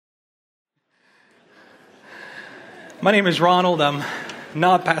My name is Ronald. I'm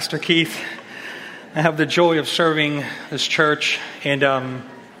not Pastor Keith. I have the joy of serving this church. And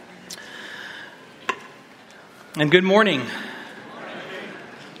good morning.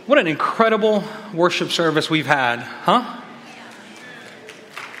 What an incredible worship service we've had, huh?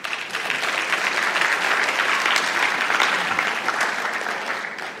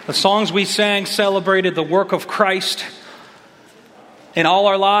 The songs we sang celebrated the work of Christ in all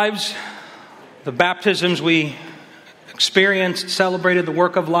our lives. The baptisms we experienced celebrated the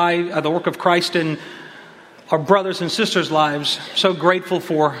work of Christ in our brothers and sisters' lives. So grateful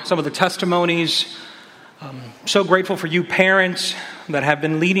for some of the testimonies. So grateful for you parents that have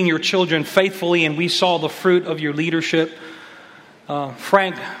been leading your children faithfully, and we saw the fruit of your leadership.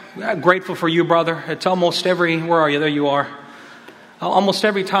 Frank, grateful for you, brother. It's almost every, where are you? There you are. Almost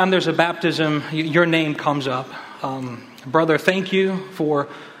every time there's a baptism, your name comes up. Brother, thank you for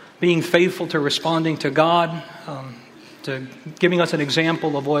being faithful to responding to God, to giving us an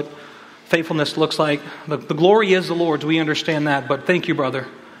example of what faithfulness looks like. The glory is the Lord's, we understand that, but thank you, brother.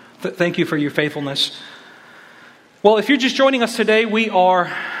 Thank you for your faithfulness. Well, if you're just joining us today, we've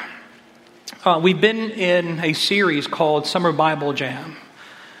been in a series called Summer Bible Jam.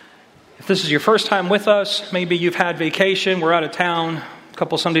 If this is your first time with us, maybe you've had vacation, we're out of town a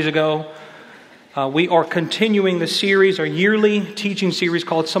couple Sundays ago. We are continuing the series, our yearly teaching series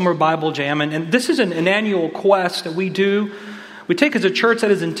called Summer Bible Jam. And this is an annual quest that we do. We take as a church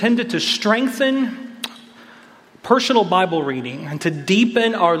that is intended to strengthen personal Bible reading and to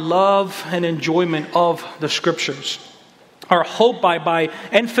deepen our love and enjoyment of the Scriptures. Our hope by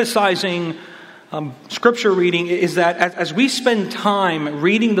emphasizing Scripture reading is that as we spend time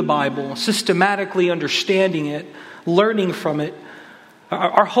reading the Bible, systematically understanding it, learning from it,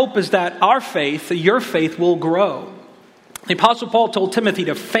 our hope is that our faith, your faith, will grow. The Apostle Paul told Timothy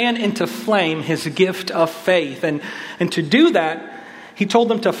to fan into flame his gift of faith. And to do that, he told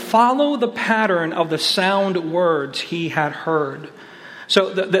them to follow the pattern of the sound words he had heard.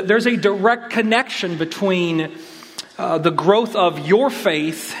 So there's a direct connection between the growth of your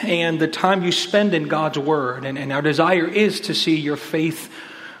faith and the time you spend in God's Word. And our desire is to see your faith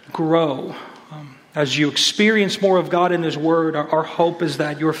grow. As you experience more of God in His Word, our hope is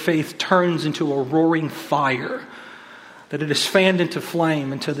that your faith turns into a roaring fire, that it is fanned into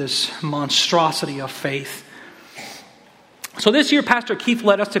flame, into this monstrosity of faith. So this year, Pastor Keith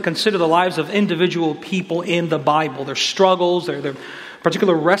led us to consider the lives of individual people in the Bible, their struggles, their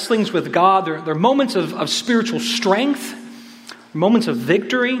particular wrestlings with God, their moments of spiritual strength, moments of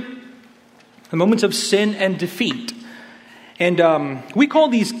victory, the moments of sin and defeat. And we call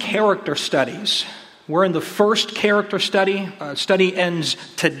these character studies. We're in the first character study. Study ends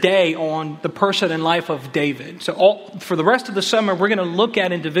today on the person and life of David. So for the rest of the summer, we're going to look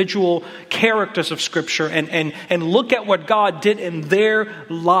at individual characters of Scripture and look at what God did in their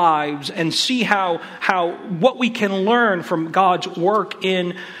lives and see how what we can learn from God's work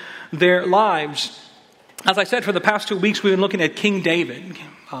in their lives. As I said, for the past 2 weeks, we've been looking at King David.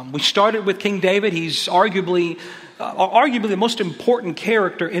 We started with King David. He's arguably the most important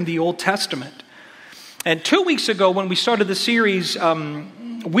character in the Old Testament. And 2 weeks ago, when we started the series,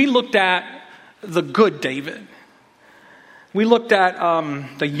 we looked at the good David. We looked at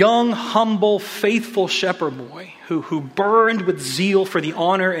the young, humble, faithful shepherd boy who burned with zeal for the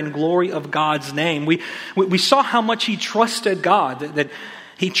honor and glory of God's name. We saw how much he trusted God, that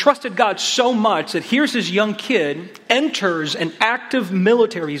he trusted God so much that here's this young kid, enters an active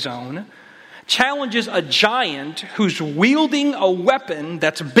military zone, challenges a giant who's wielding a weapon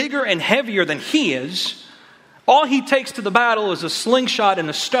that's bigger and heavier than he is. All he takes to the battle is a slingshot and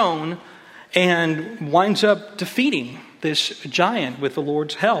a stone, and winds up defeating this giant with the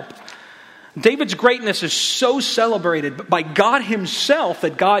Lord's help. David's greatness is so celebrated by God himself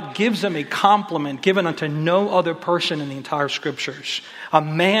that God gives him a compliment given unto no other person in the entire Scriptures. A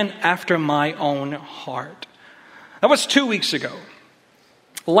man after my own heart. That was 2 weeks ago.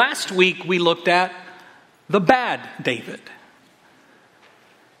 Last week, we looked at the bad David.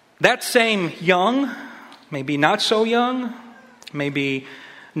 That same young, maybe not so young, maybe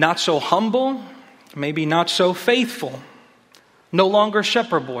not so humble, maybe not so faithful, no longer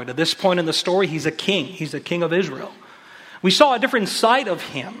shepherd boy. To this point in the story, he's a king. He's the king of Israel. We saw a different side of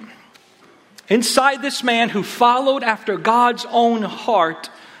him. Inside this man who followed after God's own heart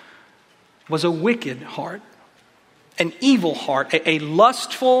was a wicked heart. An evil heart, a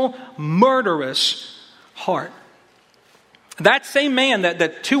lustful, murderous heart. That same man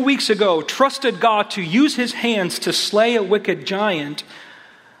that 2 weeks ago trusted God to use his hands to slay a wicked giant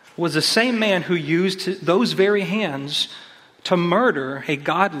was the same man who used those very hands to murder a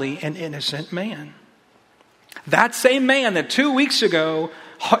godly and innocent man. That same man that 2 weeks ago,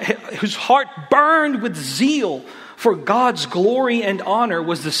 whose heart burned with zeal for God's glory and honor,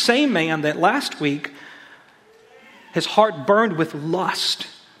 was the same man that last week his heart burned with lust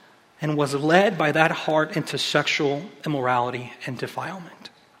and was led by that heart into sexual immorality and defilement.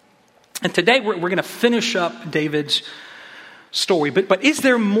 And today we're going to finish up David's story. But is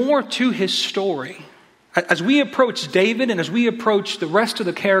there more to his story? As we approach David and as we approach the rest of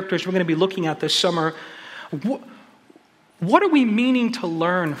the characters we're going to be looking at this summer, what are we meaning to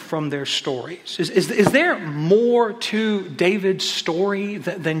learn from their stories? Is there more to David's story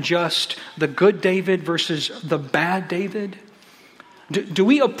than just the good David versus the bad David? Do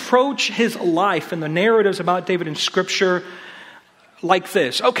we approach his life and the narratives about David in Scripture like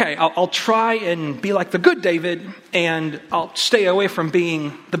this? Okay, I'll try and be like the good David, and I'll stay away from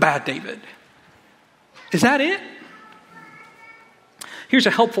being the bad David. Is that it? Here's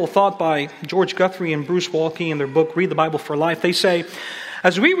a helpful thought by George Guthrie and Bruce Waltke in their book, Read the Bible for Life. They say,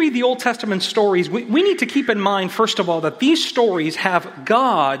 as we read the Old Testament stories, we need to keep in mind, first of all, that these stories have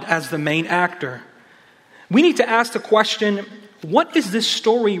God as the main actor. We need to ask the question, what is this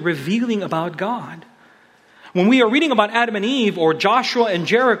story revealing about God? When we are reading about Adam and Eve, or Joshua and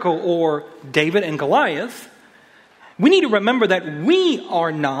Jericho, or David and Goliath, we need to remember that we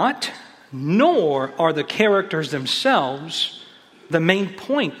are not, nor are the characters themselves, the main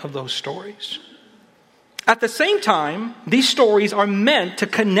point of those stories. At the same time, these stories are meant to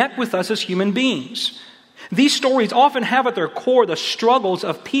connect with us as human beings. These stories often have at their core the struggles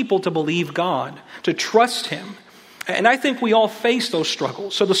of people to believe God, to trust Him. And I think we all face those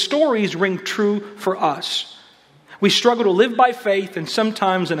struggles. So the stories ring true for us. We struggle to live by faith, and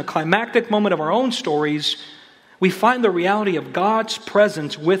sometimes in a climactic moment of our own stories, we find the reality of God's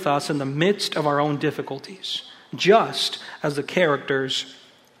presence with us in the midst of our own difficulties, just as the characters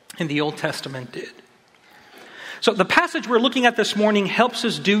in the Old Testament did. So the passage we're looking at this morning helps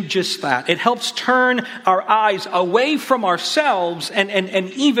us do just that. It helps turn our eyes away from ourselves and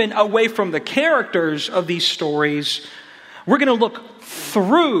even away from the characters of these stories. We're going to look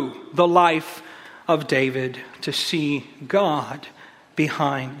through the life of David to see God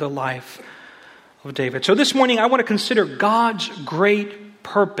behind the life of David. So this morning I want to consider God's great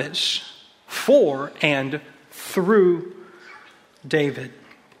purpose for and through David.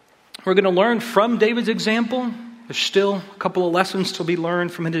 We're going to learn from David's example. There's still a couple of lessons to be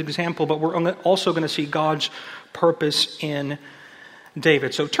learned from his example, but we're also going to see God's purpose in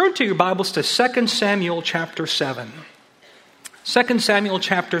David. So turn to your Bibles to 2 Samuel chapter 7. 2 Samuel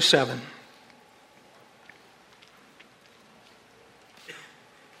chapter 7.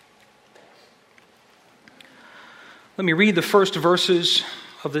 Let me read the first verses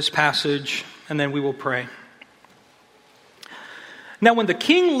of this passage, and then we will pray. Now when the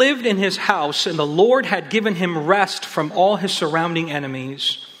king lived in his house, and the Lord had given him rest from all his surrounding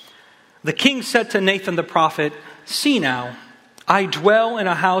enemies, the king said to Nathan the prophet, "See now, I dwell in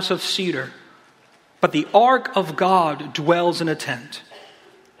a house of cedar, but the ark of God dwells in a tent."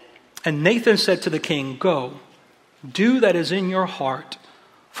 And Nathan said to the king, "Go, do that is in your heart,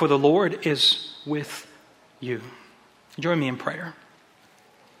 for the Lord is with you." Join me in prayer.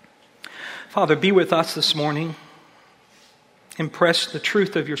 Father, be with us this morning. Impress the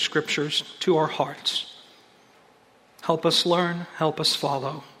truth of your scriptures to our hearts. Help us learn, help us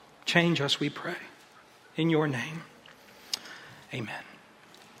follow. Change us, we pray. In your name, amen.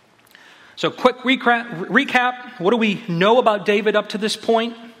 So quick recap. What do we know about David up to this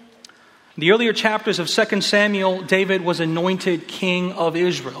point? In the earlier chapters of 2 Samuel, David was anointed king of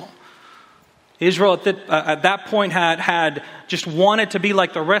Israel. Israel at that point had just wanted to be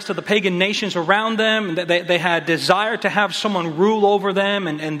like the rest of the pagan nations around them. They had desire to have someone rule over them,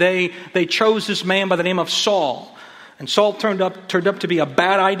 and they chose this man by the name of Saul. And Saul turned up to be a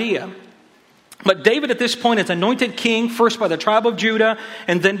bad idea. But David at this point is anointed king, first by the tribe of Judah,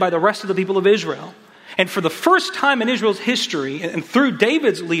 and then by the rest of the people of Israel. And for the first time in Israel's history, and through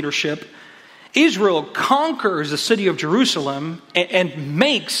David's leadership, Israel conquers the city of Jerusalem and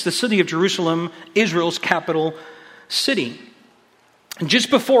makes the city of Jerusalem Israel's capital city. And just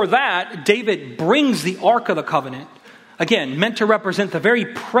before that, David brings the Ark of the Covenant, again, meant to represent the very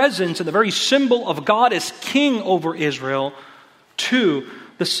presence and the very symbol of God as king over Israel, to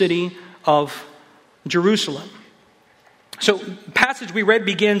the city of Jerusalem. So the passage we read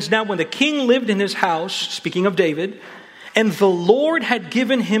begins, "Now when the king lived in his house," speaking of David, "and the Lord had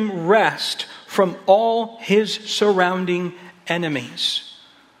given him rest from all his surrounding enemies."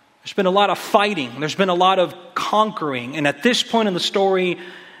 There's been a lot of fighting. There's been a lot of conquering. And at this point in the story,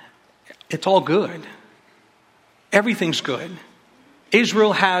 it's all good. Everything's good.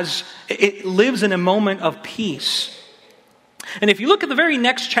 Israel lives in a moment of peace. And if you look at the very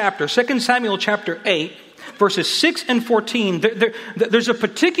next chapter, 2 Samuel chapter 8, verses 6 and 14, there's a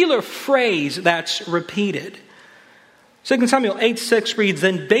particular phrase that's repeated. 2 Samuel 8:6 reads,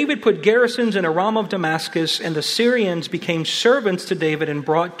 "Then David put garrisons in Aram of Damascus, and the Syrians became servants to David and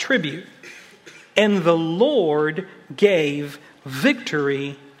brought tribute. And the Lord gave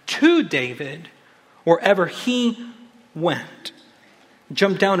victory to David wherever he went."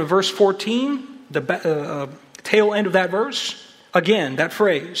 Jump down to verse 14, the tail end of that verse. Again, that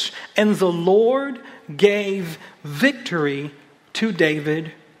phrase, "And the Lord gave victory to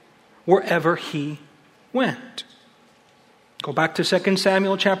David wherever he went." Go back to 2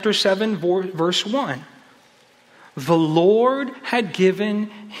 Samuel chapter 7, verse 1. "The Lord had given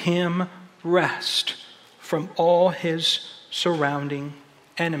him rest from all his surrounding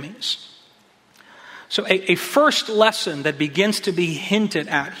enemies." So a first lesson that begins to be hinted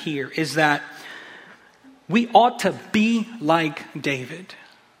at here is that we ought to be like David.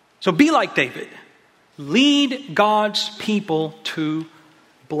 So be like David. Lead God's people to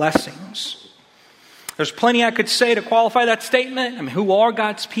blessings. There's plenty I could say to qualify that statement. I mean, who are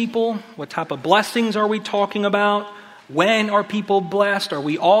God's people? What type of blessings are we talking about? When are people blessed? Are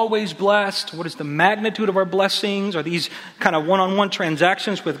we always blessed? What is the magnitude of our blessings? Are these kind of one-on-one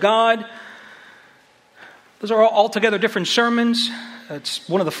transactions with God? Those are all altogether different sermons. It's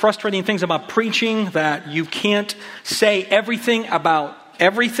one of the frustrating things about preaching, that you can't say everything about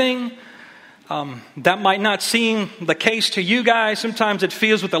everything. That might not seem the case to you guys. Sometimes it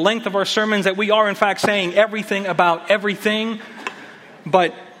feels with the length of our sermons that we are in fact saying everything about everything.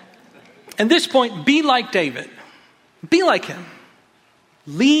 But at this point, be like David. Be like him.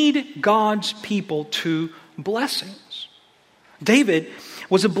 Lead God's people to blessings. David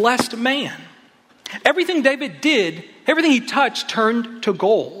was a blessed man. Everything David did, everything he touched turned to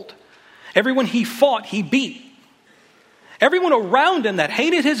gold. Everyone he fought, he beat. Everyone around him that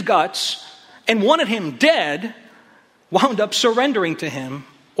hated his guts and wanted him dead wound up surrendering to him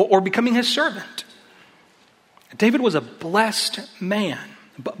or becoming his servant. David was a blessed man.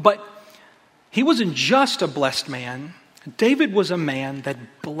 But he wasn't just a blessed man. David was a man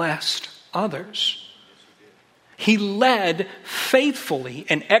that blessed others. He led faithfully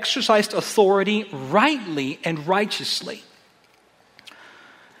and exercised authority rightly and righteously.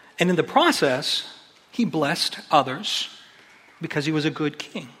 And in the process, he blessed others because he was a good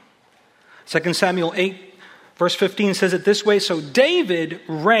king. 2 Samuel 8, verse 15 says it this way, "So David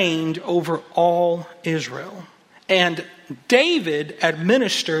reigned over all Israel, and David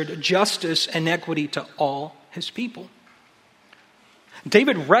administered justice and equity to all his people."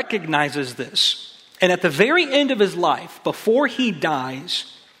 David recognizes this. And at the very end of his life, before he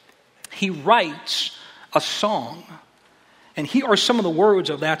dies, he writes a song. And here are some of the words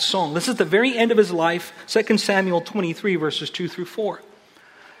of that song. This is the very end of his life, 2 Samuel 23, verses 2 through 4.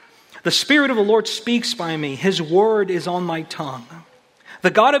 "The Spirit of the Lord speaks by me. His word is on my tongue. The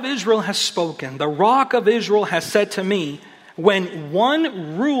God of Israel has spoken. The Rock of Israel has said to me, when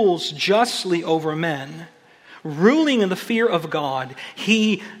one rules justly over men, ruling in the fear of God,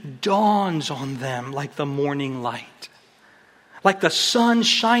 he dawns on them like the morning light, like the sun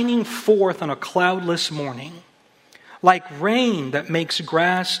shining forth on a cloudless morning, like rain that makes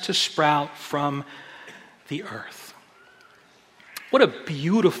grass to sprout from the earth." What a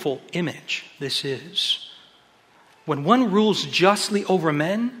beautiful image this is. When one rules justly over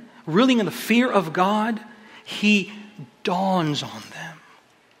men, ruling in the fear of God, he dawns on them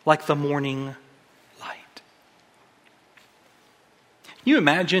like the morning light. Can you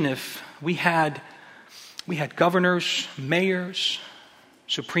imagine if we had governors, mayors,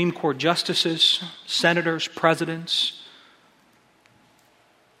 Supreme Court justices, senators, presidents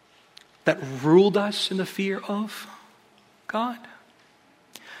that ruled us in the fear of God?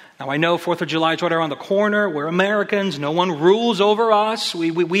 Now, I know 4th of July is right around the corner. We're Americans. No one rules over us.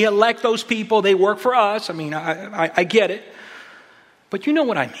 We elect those people. They work for us. I mean, I get it. But you know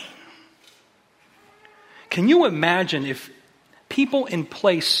what I mean. Can you imagine if people in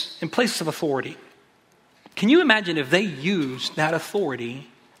places of authority, can you imagine if they used that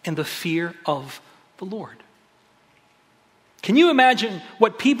authority in the fear of the Lord? Can you imagine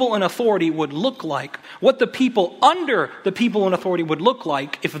what people in authority would look like? What the people under the people in authority would look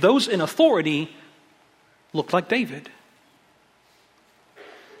like if those in authority looked like David?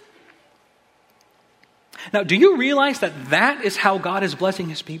 Now, do you realize that is how God is blessing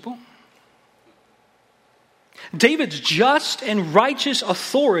his people? David's just and righteous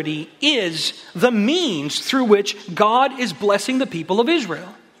authority is the means through which God is blessing the people of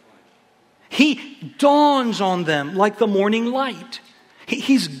Israel. He dawns on them like the morning light.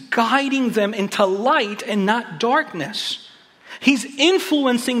 He's guiding them into light and not darkness. He's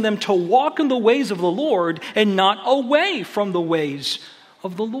influencing them to walk in the ways of the Lord and not away from the ways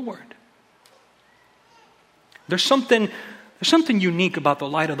of the Lord. There's something unique about the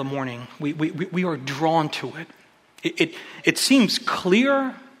light of the morning. We are drawn to it. It seems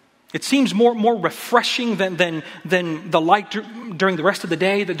clear. It seems more refreshing than the light during the rest of the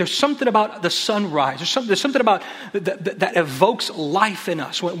day. There's something about the sunrise. There's something about that evokes life in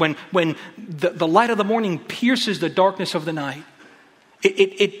us when the light of the morning pierces the darkness of the night.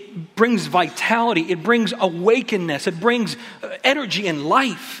 It brings vitality. It brings awakeness. It brings energy and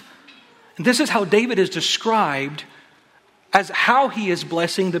life. And this is how David is described as how he is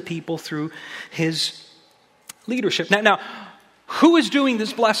blessing the people through his leadership. Now, who is doing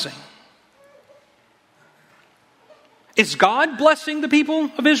this blessing? Is God blessing the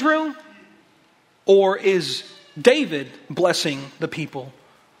people of Israel? Or is David blessing the people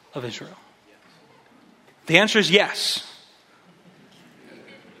of Israel? The answer is yes.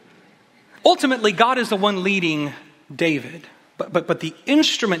 Ultimately, God is the one leading David. But the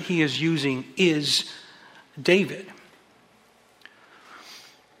instrument he is using is David.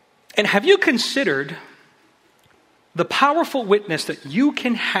 And have you considered the powerful witness that you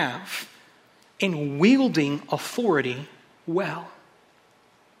can have in wielding authority well?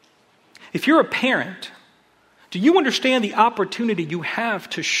 If you're a parent, do you understand the opportunity you have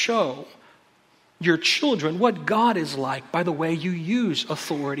to show your children what God is like by the way you use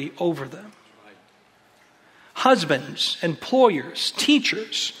authority over them? Husbands, employers,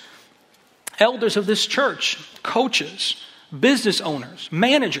 teachers, elders of this church, coaches, business owners,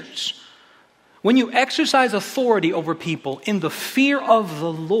 managers. When you exercise authority over people in the fear of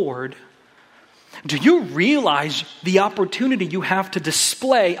the Lord, do you realize the opportunity you have to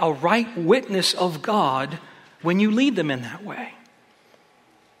display a right witness of God when you lead them in that way?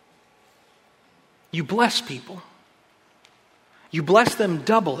 You bless people. You bless them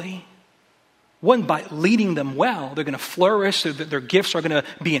doubly. One, by leading them well, they're going to flourish, their gifts are going to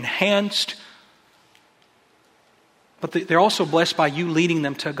be enhanced. But they're also blessed by you leading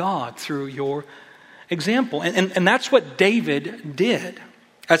them to God through your example. And that's what David did.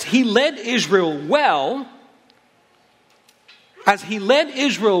 As he led Israel well, he led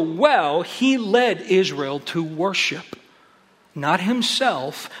Israel to worship. Not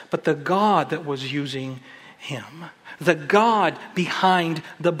himself, but the God that was using him. The God behind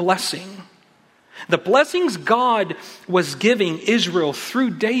the blessing. The blessings God was giving Israel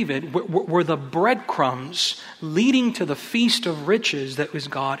through David were the breadcrumbs leading to the feast of riches that was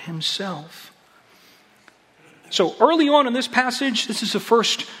God himself. So early on in this passage, this is the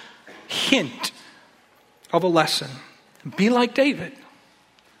first hint of a lesson. Be like David.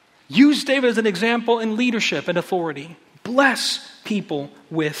 Use David as an example in leadership and authority. Bless people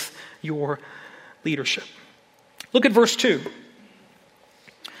with your leadership. Look at verse 2.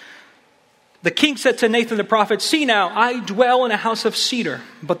 The king said to Nathan the prophet, "See now, I dwell in a house of cedar,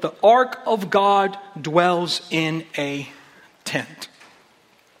 but the ark of God dwells in a tent."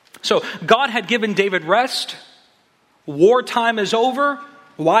 So God had given David rest. Wartime is over.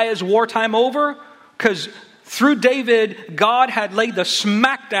 Why is wartime over? Because through David, God had laid the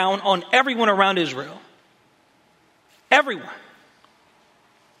smackdown on everyone around Israel. Everyone.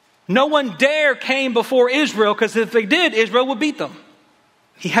 No one dare came before Israel, because if they did, Israel would beat them.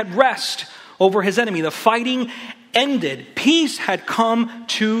 He had rest over his enemy. The fighting ended. Peace had come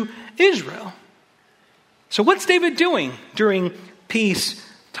to Israel. So what's David doing during peace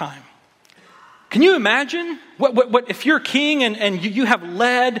time? Can you imagine what if you're king and you have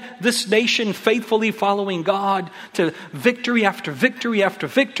led this nation faithfully following God to victory after victory after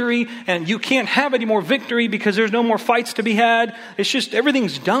victory, and you can't have any more victory because there's no more fights to be had. It's just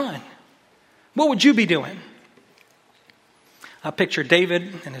everything's done. What would you be doing? I picture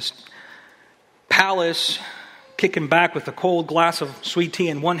David in his palace, kicking back with a cold glass of sweet tea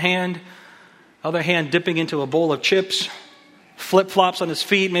in one hand, other hand dipping into a bowl of chips, flip-flops on his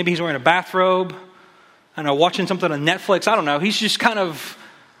feet. Maybe he's wearing a bathrobe. I don't know, watching something on Netflix. I don't know. He's just kind of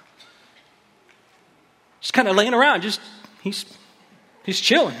laying around. He's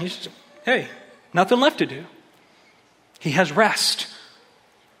chilling. Hey, nothing left to do. He has rest.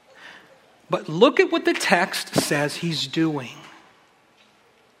 But look at what the text says he's doing.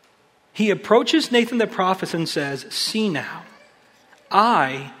 He approaches Nathan the prophet and says, "See now,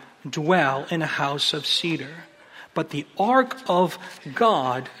 I dwell in a house of cedar, but the ark of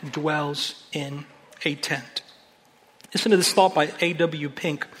God dwells in a tent." Listen to this thought by A.W.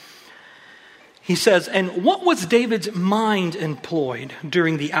 Pink. He says, "And what was David's mind employed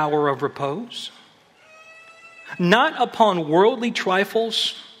during the hour of repose? not upon worldly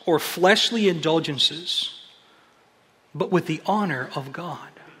trifles or fleshly indulgences, but with the honor of God.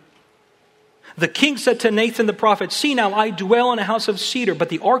 The king said to Nathan the prophet, "See now, I dwell in a house of cedar, but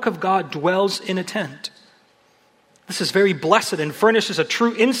the ark of God dwells in a tent." This is very blessed and furnishes a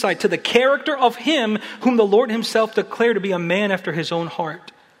true insight to the character of him whom the Lord himself declared to be a man after his own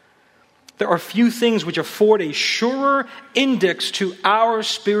heart. There are few things which afford a surer index to our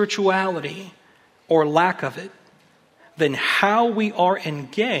spirituality or lack of it than how we are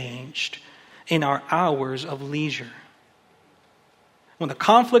engaged in our hours of leisure. When the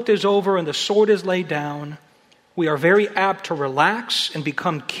conflict is over and the sword is laid down, we are very apt to relax and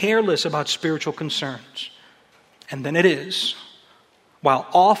become careless about spiritual concerns. And then it is, while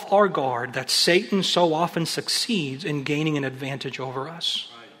off our guard, that Satan so often succeeds in gaining an advantage over us.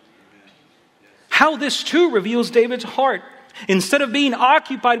 How this too reveals David's heart. Instead of being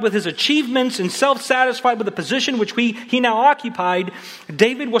occupied with his achievements and self-satisfied with the position which he now occupied,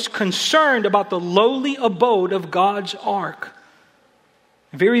 David was concerned about the lowly abode of God's ark.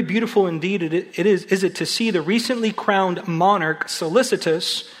 Very beautiful indeed is it to see the recently crowned monarch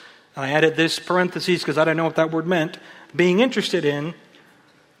solicitous, I added this parentheses because I don't know what that word meant, being interested in,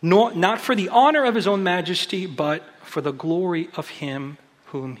 not for the honor of his own majesty, but for the glory of him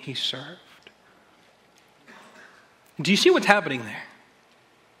whom he served. Do you see what's happening there?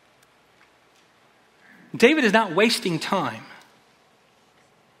 David is not wasting time.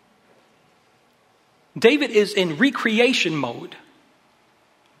 David is in recreation mode,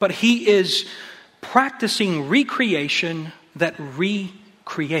 but he is practicing recreation that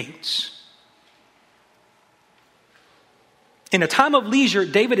recreates. In a time of leisure,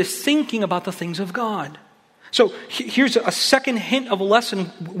 David is thinking about the things of God. So here's a second hint of a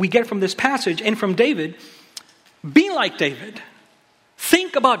lesson we get from this passage and from David. Be like David.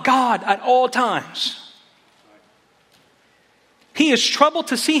 Think about God at all times. He is troubled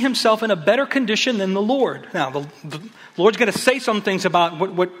to see himself in a better condition than the Lord. Now, the Lord's going to say some things about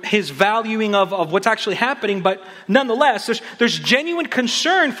what his valuing of what's actually happening, but nonetheless, there's genuine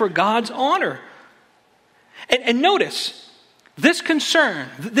concern for God's honor. And notice, this concern,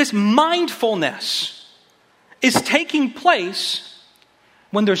 this mindfulness is taking place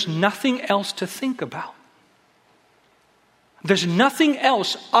when there's nothing else to think about. There's nothing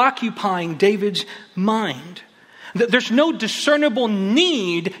else occupying David's mind. There's no discernible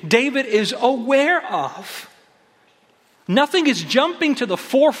need David is aware of. Nothing is jumping to the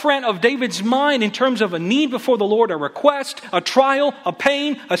forefront of David's mind in terms of a need before the Lord, a request, a trial, a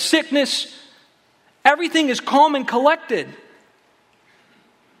pain, a sickness. Everything is calm and collected.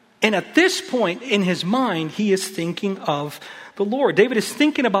 And at this point in his mind, he is thinking of the Lord. David is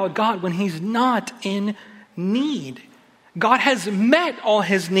thinking about God when he's not in need. God has met all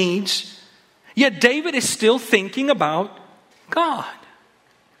his needs, yet David is still thinking about God.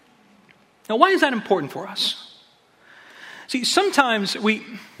 Now, why is that important for us? See, sometimes we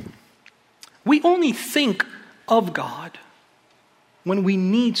only think of God when we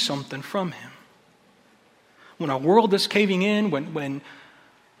need something from him. When our world is caving in, when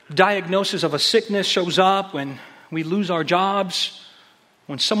diagnosis of a sickness shows up, when we lose our jobs,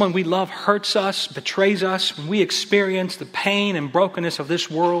 when someone we love hurts us, betrays us, when we experience the pain and brokenness of this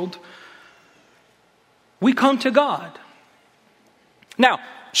world, we come to God. Now,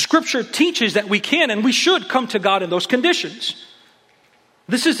 Scripture teaches that we can and we should come to God in those conditions.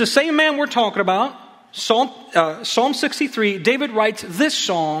 This is the same man we're talking about. Psalm 63, David writes this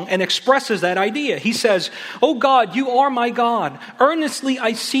song and expresses that idea. He says, "O God, you are my God. Earnestly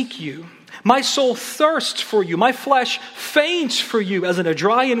I seek you. My soul thirsts for you. My flesh faints for you as in a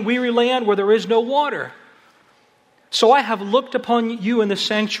dry and weary land where there is no water. So I have looked upon you in the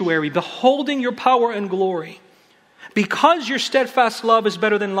sanctuary, beholding your power and glory. Because your steadfast love is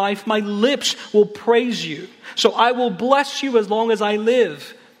better than life, my lips will praise you. So I will bless you as long as I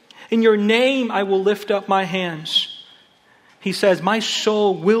live. In your name I will lift up my hands." He says, "My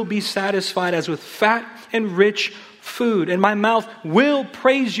soul will be satisfied as with fat and rich food, and my mouth will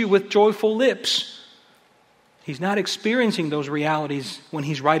praise you with joyful lips." He's not experiencing those realities when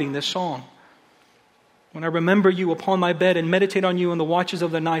he's writing this song. "When I remember you upon my bed and meditate on you in the watches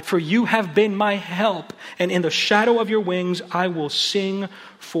of the night, for you have been my help, and in the shadow of your wings I will sing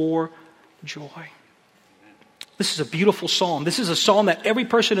for joy." This is a beautiful psalm. This is a psalm that every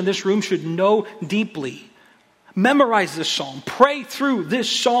person in this room should know deeply. Memorize this psalm. Pray through this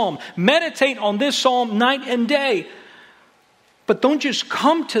psalm. Meditate on this psalm night and day. But don't just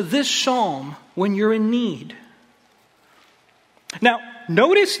come to this psalm when you're in need. Now,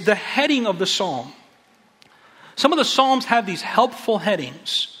 notice the heading of the psalm. Some of the psalms have these helpful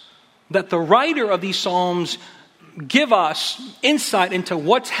headings that the writer of these psalms give us insight into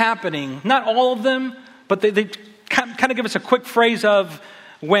what's happening. Not all of them, but they kind of give us a quick phrase of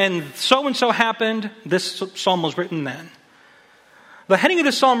when so-and-so happened, this psalm was written then. The heading of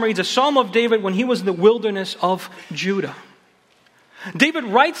the psalm reads, a psalm of David when he was in the wilderness of Judah. David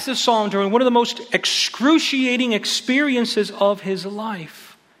writes this psalm during one of the most excruciating experiences of his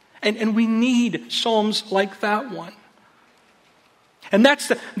life. And we need psalms like that one. And that's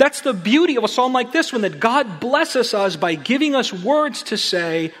the beauty of a psalm like this one, that God blesses us by giving us words to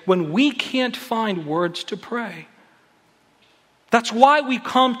say when we can't find words to pray. That's why we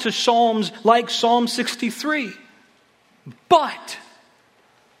come to psalms like Psalm 63. But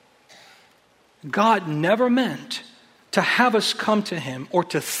God never meant to have us come to Him or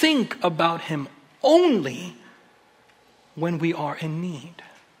to think about Him only when we are in need.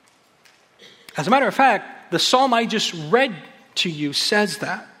 As a matter of fact, the psalm I just read to you says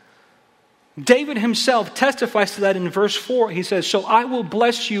that. David himself testifies to that in verse 4. He says, so I will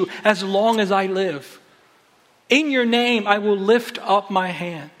bless you as long as I live. In your name I will lift up my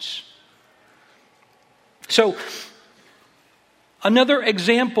hands. So, another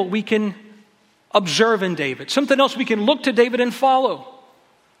example we can observe in David. Something else we can look to David and follow.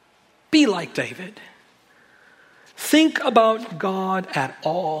 Be like David. Think about God at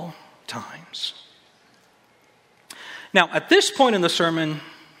all times. Now, at this point in the sermon,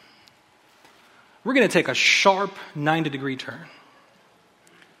 we're going to take a sharp 90-degree turn.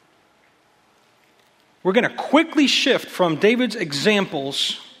 We're going to quickly shift from David's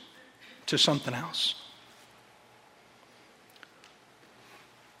examples to something else.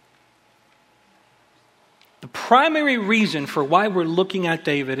 The primary reason for why we're looking at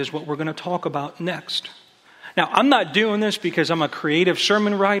David is what we're going to talk about next. Now, I'm not doing this because I'm a creative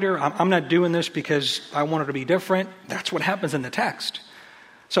sermon writer. I'm not doing this because I want it to be different. That's what happens in the text.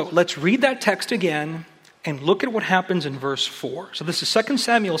 So let's read that text again and look at what happens in verse 4. So this is 2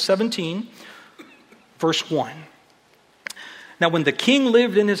 Samuel 17, verse 1. Now, when the king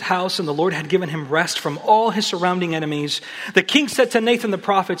lived in his house and the Lord had given him rest from all his surrounding enemies, the king said to Nathan the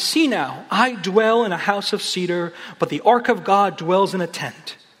prophet, see now, I dwell in a house of cedar, but the ark of God dwells in a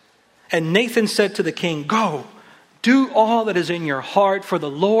tent. And Nathan said to the king, go, do all that is in your heart, for the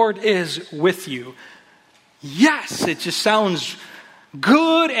Lord is with you. Yes, it just sounds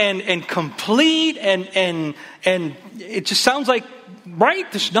good and complete and it just sounds like, right,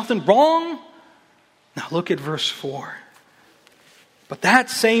 there's nothing wrong. Now look at verse 4. But that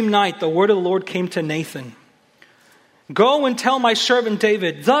same night, the word of the Lord came to Nathan. Go and tell my servant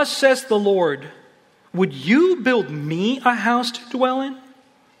David, thus says the Lord, would you build me a house to dwell in?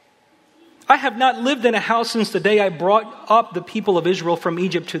 I have not lived in a house since the day I brought up the people of Israel from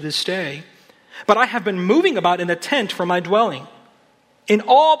Egypt to this day, but I have been moving about in a tent for my dwelling. In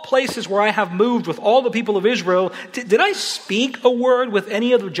all places where I have moved with all the people of Israel, did I speak a word with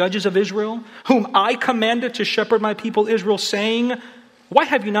any of the judges of Israel, whom I commanded to shepherd my people Israel, saying, why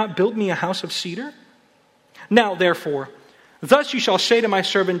have you not built me a house of cedar? Now, therefore, thus you shall say to my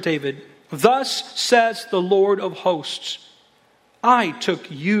servant David, thus says the Lord of hosts, I took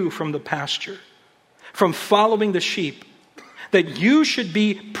you from the pasture, from following the sheep, that you should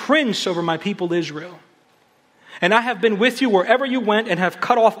be prince over my people Israel. And I have been with you wherever you went and have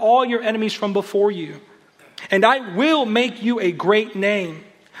cut off all your enemies from before you. And I will make you a great name,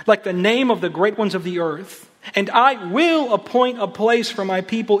 like the name of the great ones of the earth. And I will appoint a place for my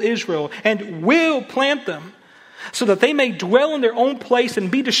people Israel, and will plant them, so that they may dwell in their own place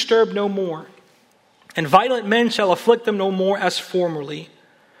and be disturbed no more. And violent men shall afflict them no more as formerly.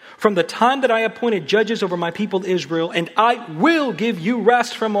 From the time that I appointed judges over my people Israel, and I will give you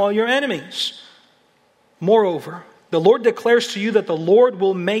rest from all your enemies. Moreover, the Lord declares to you that the Lord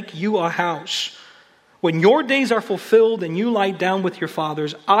will make you a house. When your days are fulfilled and you lie down with your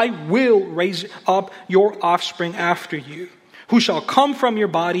fathers, I will raise up your offspring after you, who shall come from your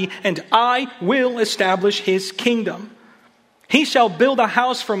body, and I will establish his kingdom. He shall build a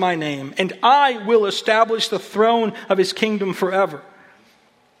house for my name, and I will establish the throne of his kingdom forever.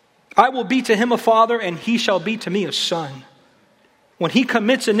 I will be to him a father, and he shall be to me a son. When he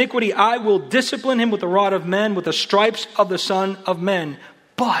commits iniquity, I will discipline him with the rod of men, with the stripes of the Son of Men.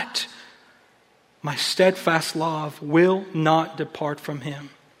 But my steadfast love will not depart from him,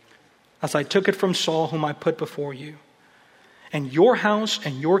 as I took it from Saul, whom I put before you. And your house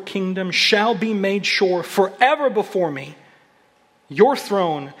and your kingdom shall be made sure forever before me. Your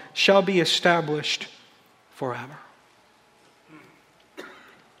throne shall be established forever.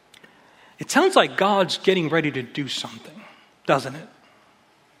 It sounds like God's getting ready to do something, doesn't it?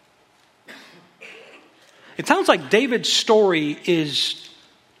 It sounds like David's story is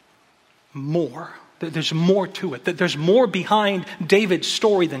more There's more to it. There's more behind David's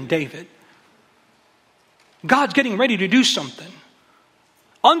story than David. God's getting ready to do something.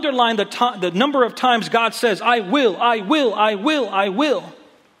 Underline the number of times God says, I will, I will, I will, I will.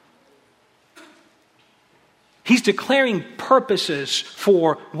 He's declaring purposes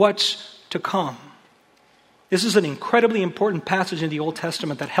for what's to come. This is an incredibly important passage in the Old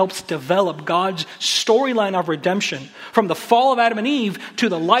Testament that helps develop God's storyline of redemption from the fall of Adam and Eve to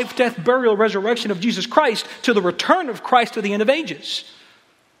the life, death, burial, resurrection of Jesus Christ to the return of Christ to the end of ages.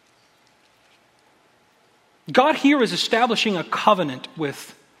 God here is establishing a covenant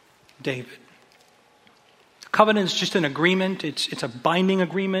with David. Covenant is just an agreement. It's a binding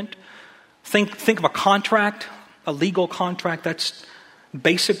agreement. Think of a contract, a legal contract. That's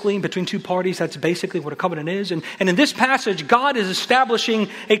basically between two parties. That's basically what a covenant is. And in this passage, God is establishing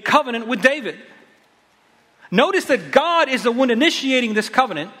a covenant with David. Notice that God is the one initiating this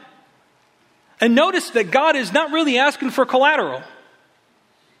covenant. And notice that God is not really asking for collateral.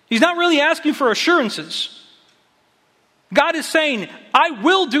 He's not really asking for assurances. God is saying, I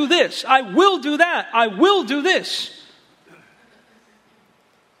will do this. I will do that. I will do this.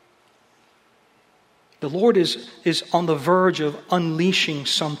 The Lord is on the verge of unleashing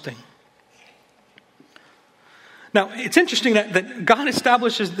something. Now, it's interesting that God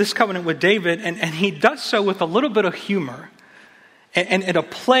establishes this covenant with David, and he does so with a little bit of humor and a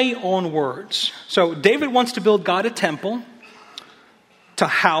play on words. So David wants to build God a temple to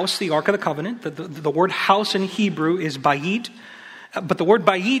house the Ark of the Covenant. The word house in Hebrew is bayit. But the word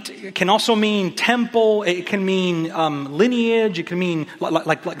bayit can also mean temple. It can mean lineage. It can mean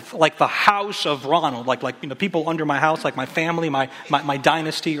like the house of Ronald, like people under my house, like my family, my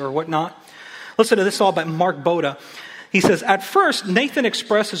dynasty or whatnot. Listen to this all by Mark Boda. He says, at first, Nathan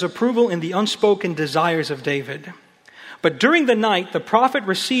expressed his approval in the unspoken desires of David. But during the night, the prophet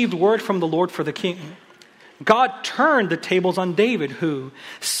received word from the Lord for the king. God turned the tables on David, who,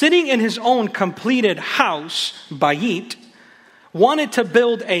 sitting in his own completed house, bayit, wanted to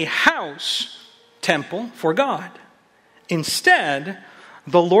build a house, temple, for God. Instead,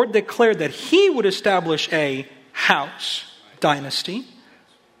 the Lord declared that he would establish a house, dynasty,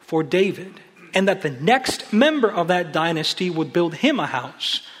 for David, and that the next member of that dynasty would build him a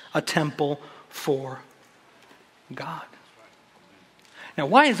house, a temple for God. Now,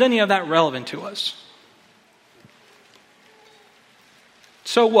 why is any of that relevant to us?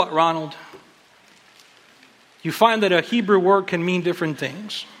 So what, Ronald? You find that a Hebrew word can mean different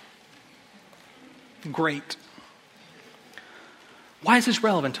things. Great. Why is this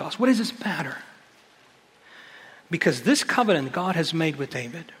relevant to us? What does this matter? Because this covenant God has made with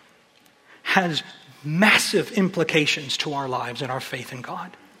David has massive implications to our lives and our faith in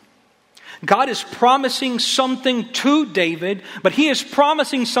God. God is promising something to David, but he is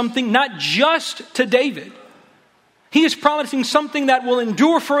promising something not just to David. He is promising something that will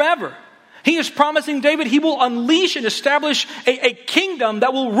endure forever. He is promising David he will unleash and establish a kingdom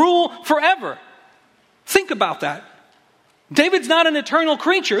that will rule forever. Think about that. David's not an eternal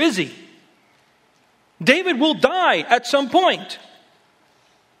creature, is he? David will die at some point.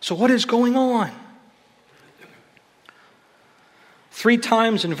 So what is going on? 3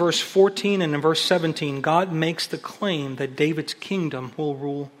 times in verse 14 and in verse 17, God makes the claim that David's kingdom will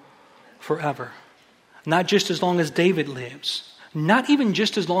rule forever. Not just as long as David lives. Not even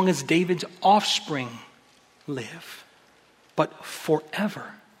just as long as David's offspring live. But forever.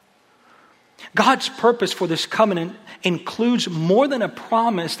 God's purpose for this covenant includes more than a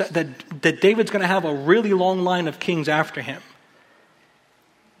promise that David's going to have a really long line of kings after him.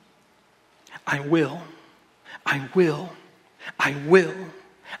 I will. I will. I will.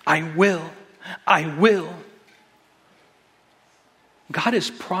 I will. I will. God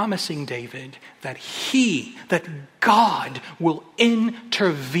is promising David that God will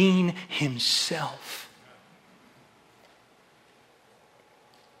intervene himself.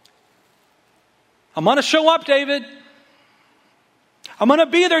 I'm going to show up, David. I'm going to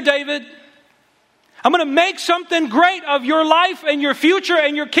be there, David. I'm going to make something great of your life and your future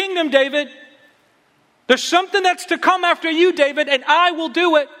and your kingdom, David. There's something that's to come after you, David, and I will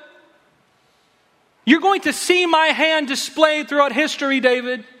do it. You're going to see my hand displayed throughout history,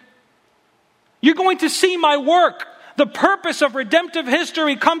 David. You're going to see my work, the purpose of redemptive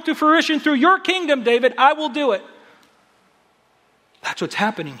history come to fruition through your kingdom, David. I will do it. That's what's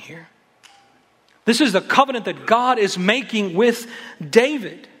happening here. This is the covenant that God is making with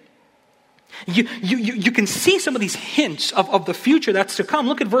David. You can see some of these hints of the future that's to come.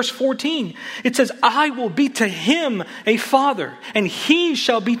 Look at verse 14. It says, I will be to him a father, and he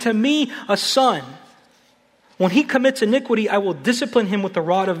shall be to me a son. When he commits iniquity, I will discipline him with the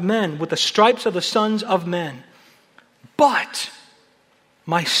rod of men, with the stripes of the sons of men. But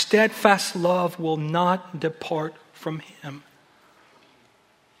my steadfast love will not depart from him.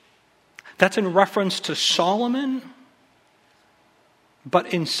 That's in reference to Solomon.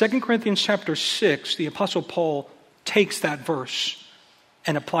 But in 2 Corinthians chapter 6, the Apostle Paul takes that verse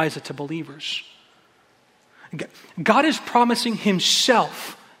and applies it to believers. God is promising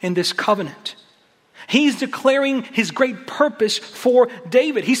himself in this covenant. He's declaring his great purpose for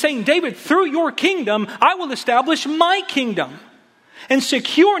David. He's saying, David, through your kingdom, I will establish my kingdom and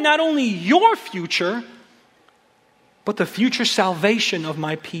secure not only your future, but the future salvation of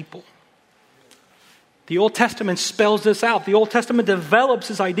my people. The Old Testament spells this out. The Old Testament develops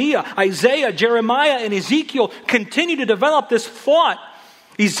this idea. Isaiah, Jeremiah, and Ezekiel continue to develop this thought.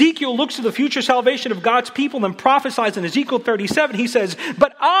 Ezekiel looks to the future salvation of God's people and prophesies in Ezekiel 37. He says,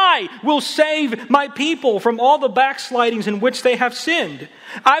 but I will save my people from all the backslidings in which they have sinned.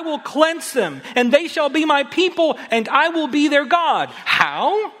 I will cleanse them, and they shall be my people, and I will be their God.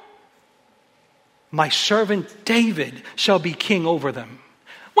 How? My servant David shall be king over them.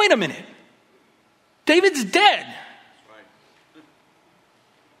 Wait a minute. David's dead.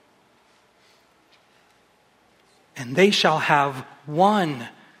 And they shall have one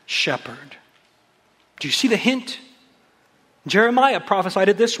shepherd. Do you see the hint? Jeremiah prophesied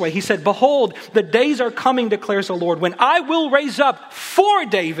it this way. He said, behold, the days are coming, declares the Lord, when I will raise up for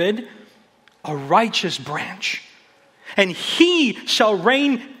David a righteous branch. And he shall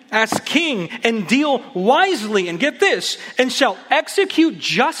reign as king and deal wisely. And get this, and shall execute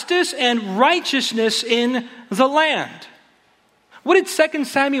justice and righteousness in the land. What did 2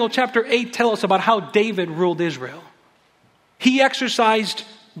 Samuel chapter 8 tell us about how David ruled Israel? He exercised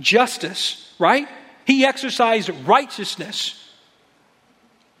justice, right? He exercised righteousness.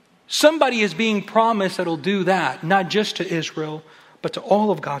 Somebody is being promised that will do that, not just to Israel, but to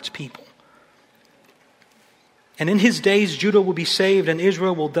all of God's people. And in his days, Judah will be saved and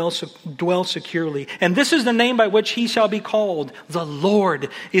Israel will dwell securely. And this is the name by which he shall be called. The Lord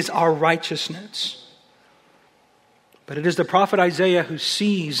is our righteousness. But it is the prophet Isaiah who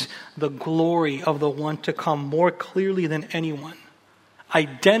sees the glory of the one to come more clearly than anyone,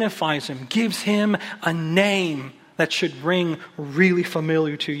 identifies him, gives him a name that should ring really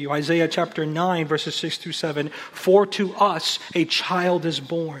familiar to you. Isaiah chapter 9, verses 6 through 7. For to us a child is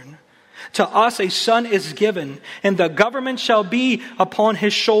born. To us a son is given, and the government shall be upon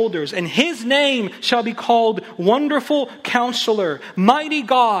his shoulders, and his name shall be called Wonderful Counselor, Mighty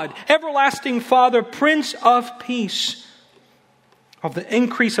God, Everlasting Father, Prince of Peace. Of the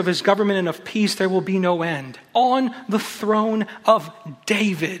increase of his government and of peace there will be no end. On the throne of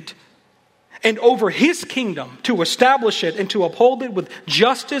David, and over his kingdom, to establish it and to uphold it with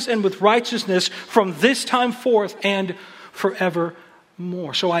justice and with righteousness from this time forth and forevermore.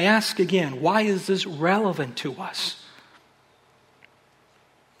 So I ask again, why is this relevant to us?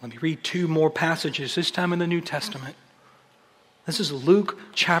 Let me read two more passages, this time in the New Testament. This is Luke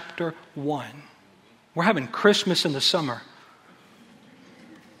chapter 1. We're having Christmas in the summer.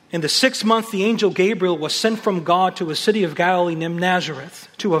 In the 6th month, the angel Gabriel was sent from God to a city of Galilee named Nazareth,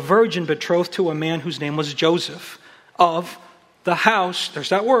 to a virgin betrothed to a man whose name was Joseph, of the house, there's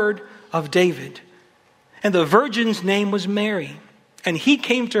that word, of David. And the virgin's name was Mary. And he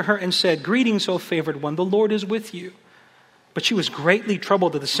came to her and said, greetings, O favored one, the Lord is with you. But she was greatly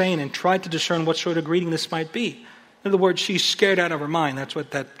troubled at the saying and tried to discern what sort of greeting this might be. In other words, she's scared out of her mind. That's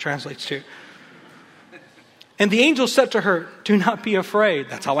what that translates to. And the angel said to her, do not be afraid.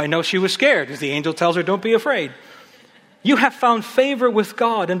 That's how I know she was scared, because the angel tells her, don't be afraid. You have found favor with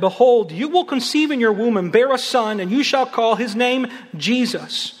God, and behold, you will conceive in your womb and bear a son, and you shall call his name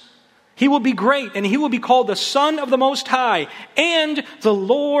Jesus. He will be great, and he will be called the Son of the Most High. And the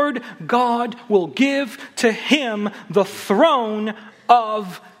Lord God will give to him the throne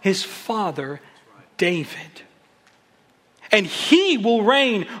of his father David. And he will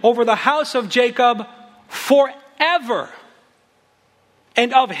reign over the house of Jacob forever.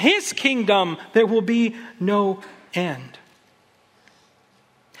 And of his kingdom there will be no end.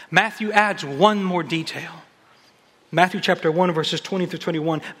 Matthew adds one more detail. Matthew chapter 1, verses 20 through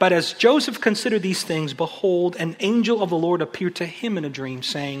 21. But as Joseph considered these things, behold, an angel of the Lord appeared to him in a dream,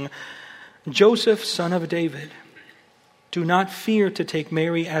 saying, Joseph, son of David, do not fear to take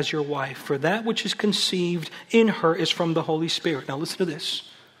Mary as your wife, for that which is conceived in her is from the Holy Spirit. Now listen to this.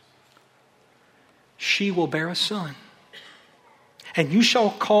 She will bear a son, and you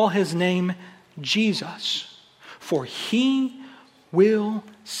shall call his name Jesus, for he will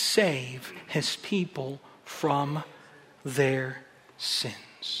save his people from their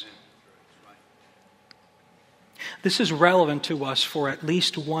sins. This is relevant to us for at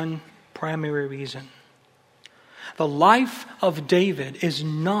least one primary reason. The life of David is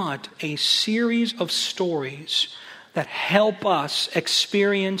not a series of stories that help us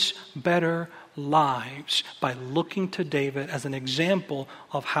experience better lives by looking to David as an example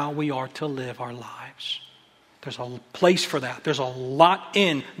of how we are to live our lives. There's a place for that. There's a lot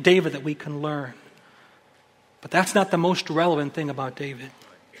in David that we can learn. But that's not the most relevant thing about David.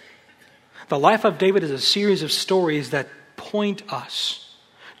 The life of David is a series of stories that point us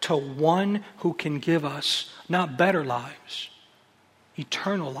to one who can give us not better lives,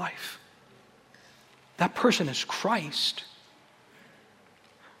 eternal life. That person is Christ.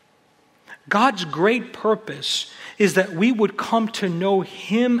 God's great purpose is that we would come to know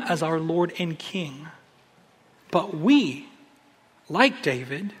Him as our Lord and King. But we, like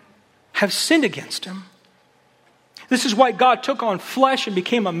David, have sinned against Him. This is why God took on flesh and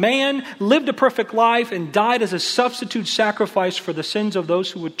became a man, lived a perfect life, and died as a substitute sacrifice for the sins of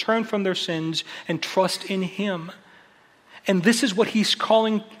those who would turn from their sins and trust in Him. And this is what He's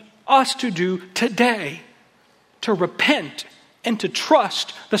calling us to do today, to repent and to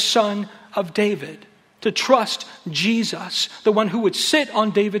trust the Son of David, to trust Jesus, the one who would sit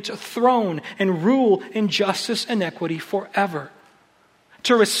on David's throne and rule in justice and equity forever,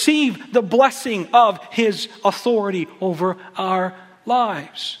 to receive the blessing of His authority over our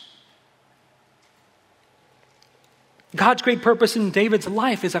lives. God's great purpose in David's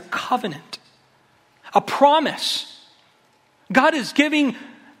life is a covenant, a promise. God is giving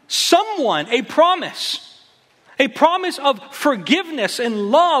someone a promise of forgiveness and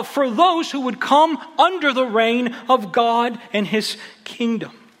love for those who would come under the reign of God and His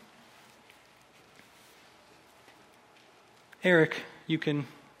kingdom. Eric, you can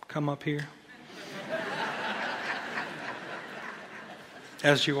come up here.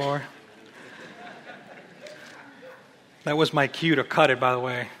 As you are. That was my cue to cut it, by the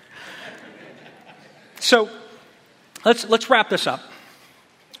way. So, let's wrap this up.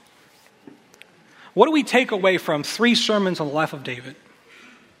 What do we take away from 3 sermons on the life of David?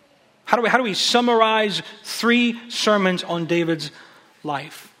 How do we summarize 3 sermons on David's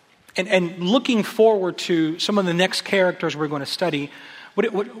life? And looking forward to some of the next characters we're going to study, what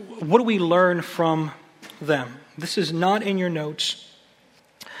do we learn from them? This is not in your notes,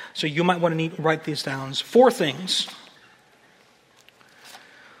 so you might want to write these down. 4 things.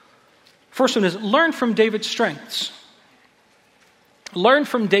 First one is learn from David's strengths. Learn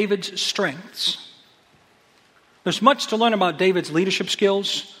from David's strengths. There's much to learn about David's leadership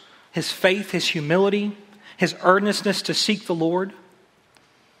skills, his faith, his humility, his earnestness to seek the Lord.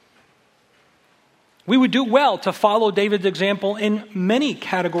 We would do well to follow David's example in many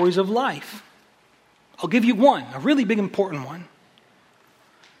categories of life. I'll give you one, a really big important one.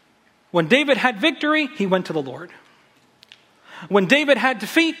 When David had victory, he went to the Lord. When David had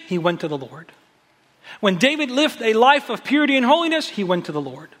defeat, he went to the Lord. When David lived a life of purity and holiness, he went to the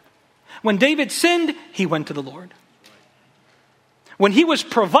Lord. When David sinned, he went to the Lord. When he was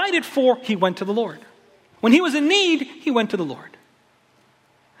provided for, he went to the Lord. When he was in need, he went to the Lord.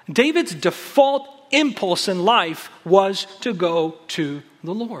 David's default impulse in life was to go to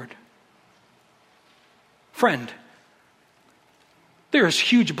the Lord. Friend, there is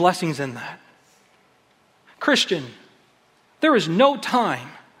huge blessings in that. Christian, there is no time,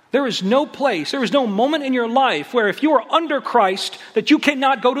 there is no place, there is no moment in your life where if you are under Christ that you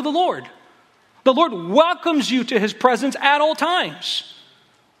cannot go to the Lord. The Lord welcomes you to His presence at all times.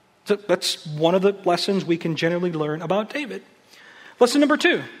 So that's one of the lessons we can generally learn about David. Lesson number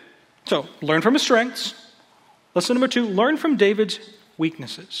 2. So, learn from his strengths. Lesson number 2, learn from David's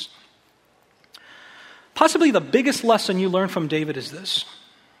weaknesses. Possibly the biggest lesson you learn from David is this.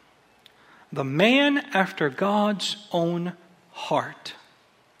 The man after God's own heart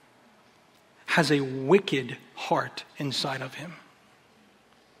has a wicked heart inside of him.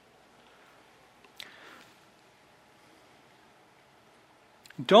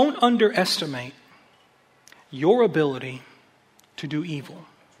 Don't underestimate your ability to do evil.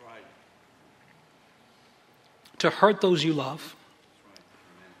 That's right. To hurt those you love. That's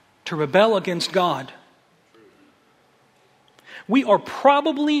right. To rebel against God. True. We are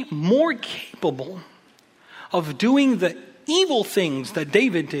probably more capable of doing the evil things that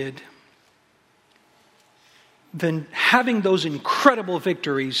David did than having those incredible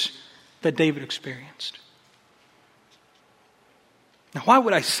victories that David experienced. Now, why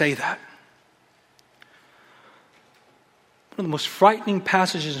would I say that? One of the most frightening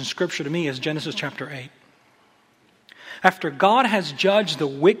passages in Scripture to me is Genesis chapter 8. After God has judged the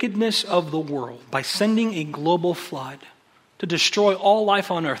wickedness of the world by sending a global flood to destroy all life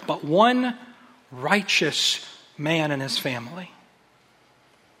on earth, but one righteous man and his family.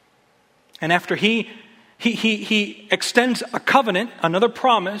 And after he extends a covenant, another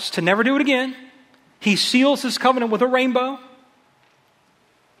promise to never do it again, he seals his covenant with a rainbow.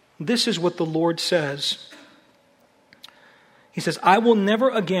 This is what the Lord says. He says, I will never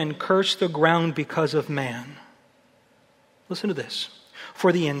again curse the ground because of man. Listen to this.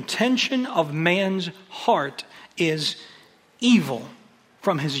 For the intention of man's heart is evil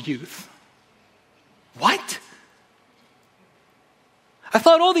from his youth. What? I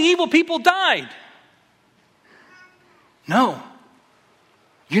thought all the evil people died. No.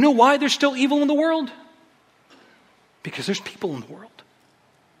 You know why there's still evil in the world? Because there's people in the world.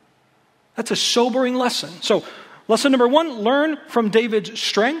 That's a sobering lesson. So, lesson number 1, learn from David's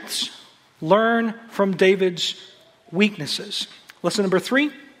strengths. Learn from David's weaknesses. Lesson number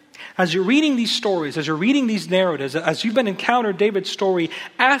 3, as you're reading these stories, as you're reading these narratives, as you've been encountered David's story,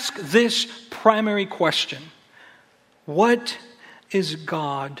 ask this primary question. What is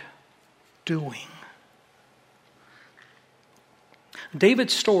God doing?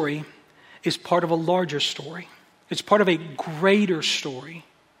 David's story is part of a larger story. It's part of a greater story.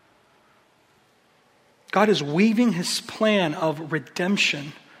 God is weaving his plan of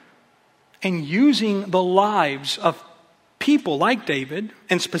redemption and using the lives of people like David,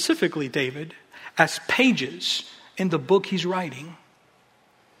 and specifically David, as pages in the book he's writing.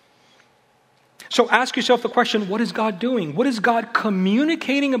 So ask yourself the question, what is God doing? What is God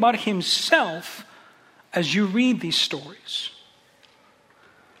communicating about himself as you read these stories?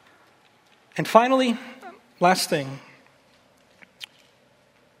 And finally, last thing,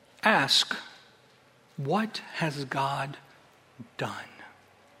 ask, what has God done?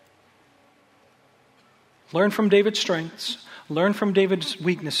 Learn from David's strengths. Learn from David's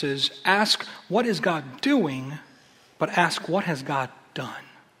weaknesses. Ask, what is God doing? But ask, what has God done?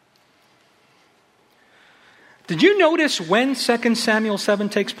 Did you notice when 2 Samuel 7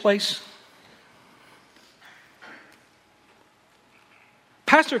 takes place?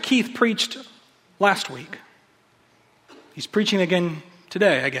 Pastor Keith preached last week. He's preaching again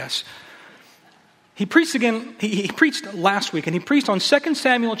today, I guess. He preached again. He preached last week, and he preached on 2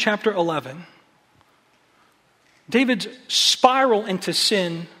 Samuel chapter 11. David's spiral into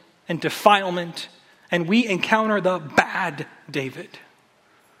sin and defilement, and we encounter the bad David.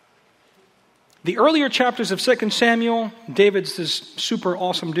 The earlier chapters of 2 Samuel, David's this super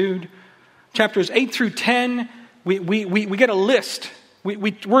awesome dude. Chapters 8 through 10, we get a list.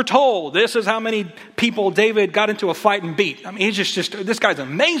 We're told this is how many people David got into a fight and beat. I mean, he's just this guy's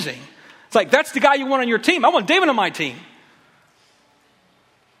amazing. It's like, that's the guy you want on your team. I want David on my team.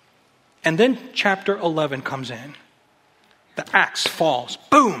 And then chapter 11 comes in. The axe falls.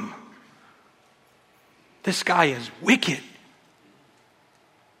 Boom. This guy is wicked.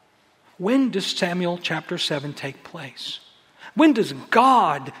 When does Samuel chapter 7 take place? When does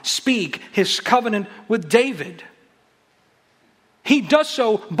God speak his covenant with David? He does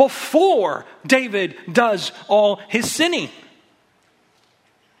so before David does all his sinning.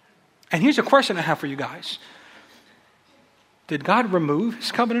 And here's a question I have for you guys. Did God remove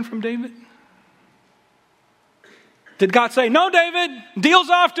his covenant from David? Did God say, no, David, deal's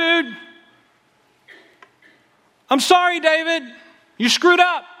off, dude. I'm sorry, David. You screwed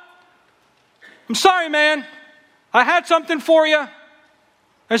up. I'm sorry, man. I had something for you.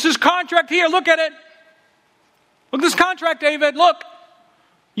 There's this contract here. Look at it. Look at this contract, David. Look.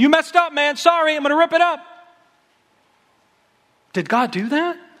 You messed up, man. Sorry, I'm going to rip it up. Did God do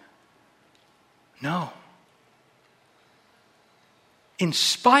that? No. In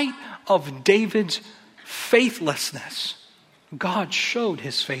spite of David's faithlessness, God showed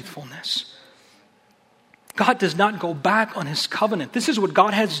his faithfulness. God does not go back on his covenant. This is what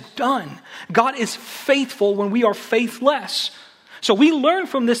God has done. God is faithful when we are faithless. So we learn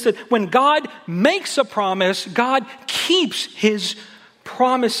from this that when God makes a promise, God keeps his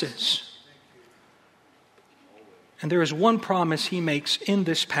promises. And there is one promise he makes in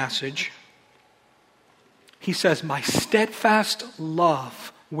this passage. He says, my steadfast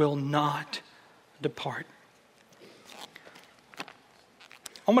love will not depart.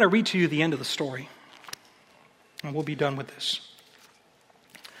 I'm going to read to you the end of the story. And we'll be done with this.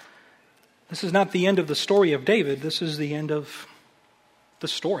 This is not the end of the story of David. This is the end of the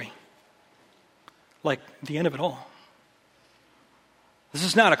story. Like the end of it all. This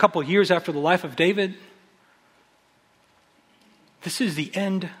is not a couple years after the life of David. This is the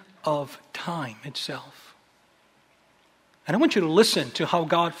end of time itself. And I want you to listen to how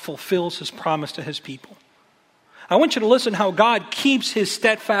God fulfills his promise to his people. I want you to listen how God keeps his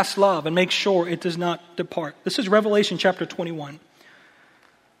steadfast love and makes sure it does not depart. This is Revelation chapter 21.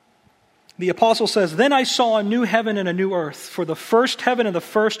 The apostle says, "Then I saw a new heaven and a new earth, for the first heaven and the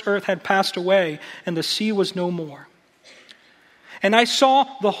first earth had passed away, and the sea was no more. And I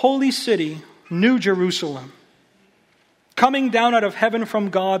saw the holy city, New Jerusalem, coming down out of heaven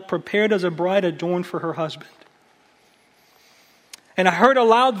from God, prepared as a bride adorned for her husband. And I heard a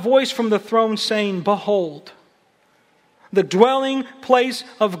loud voice from the throne saying, 'Behold, the dwelling place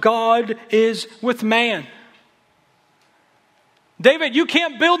of God is with man.'" David, you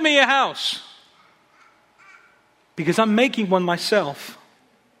can't build me a house because I'm making one myself.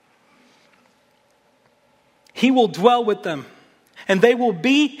 He will dwell with them, and they will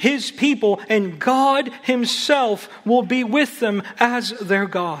be His people, and God Himself will be with them as their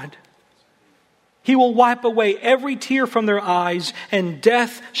God. He will wipe away every tear from their eyes, and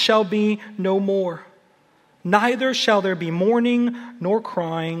death shall be no more. Neither shall there be mourning nor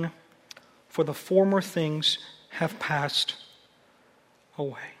crying, for the former things have passed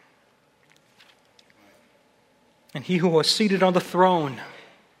away. And He who was seated on the throne,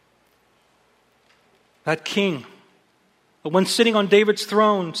 that King, the one sitting on David's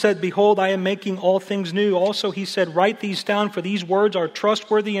throne, said, "Behold, I am making all things new." Also He said, "Write these down, for these words are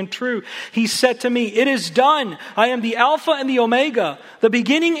trustworthy and true." He said to me, "It is done. I am the Alpha and the Omega, the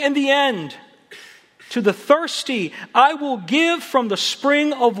beginning and the end. To the thirsty, I will give from the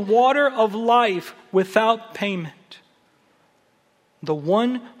spring of water of life without payment. The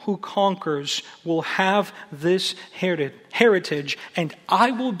one who conquers will have this heritage, and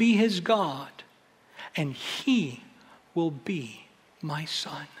I will be his God, and he will be my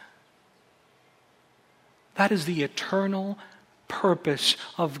son." That is the eternal purpose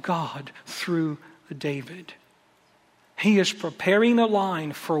of God through David. He is preparing the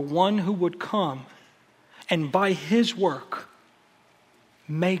line for one who would come and by his work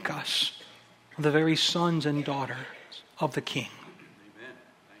make us the very sons and daughters of the King.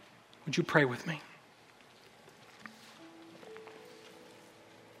 Would you pray with me?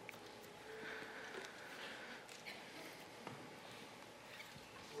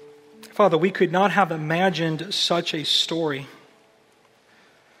 Father, we could not have imagined such a story.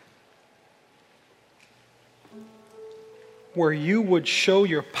 Where you would show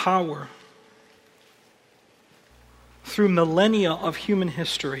your power through millennia of human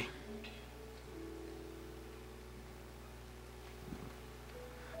history.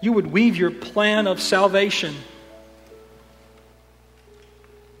 You would weave your plan of salvation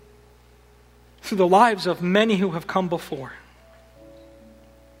through the lives of many who have come before.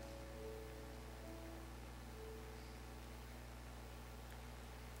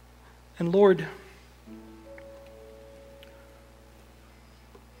 And Lord,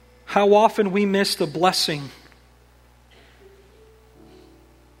 how often we miss the blessing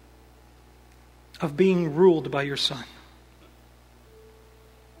of being ruled by your Son.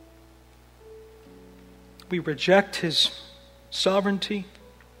 We reject his sovereignty.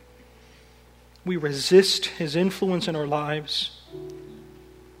 We resist his influence in our lives.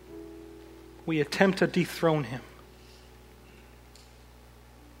 We attempt to dethrone him.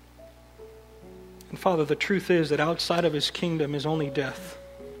 And Father, the truth is that outside of his kingdom is only death,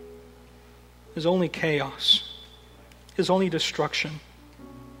 is only chaos, is only destruction.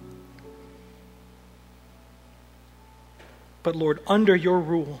 But Lord, under your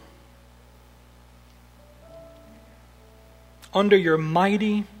rule, under your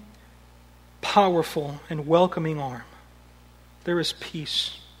mighty, powerful, and welcoming arm, there is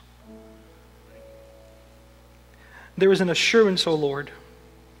peace. There is an assurance, O Lord,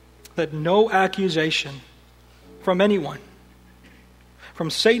 that no accusation from anyone,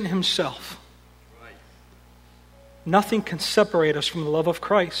 from Satan himself, nothing can separate us from the love of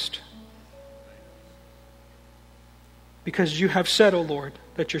Christ. Because you have said, O Lord,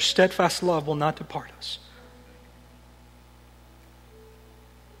 that your steadfast love will not depart us.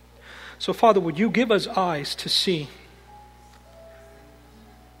 So, Father, would you give us eyes to see,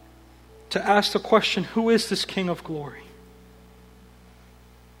 to ask the question, who is this King of glory?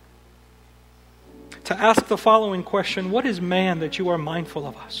 To ask the following question, what is man that you are mindful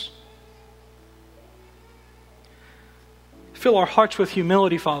of us? Fill our hearts with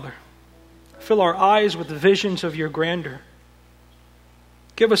humility, Father. Fill our eyes with the visions of your grandeur.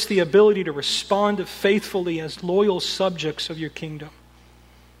 Give us the ability to respond faithfully as loyal subjects of your kingdom.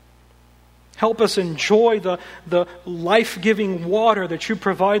 Help us enjoy the life-giving water that you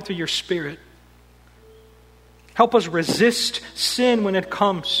provide through your Spirit. Help us resist sin when it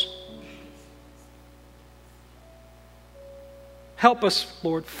comes. Help us,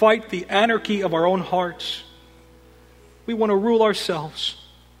 Lord, fight the anarchy of our own hearts. We want to rule ourselves.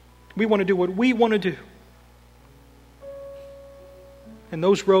 We want to do what we want to do. and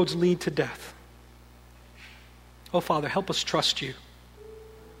those roads lead to death. Oh, Father, help us trust you.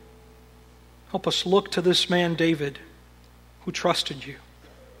 Help us look to this man, David, who trusted you.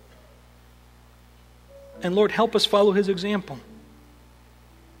 And Lord, help us follow his example.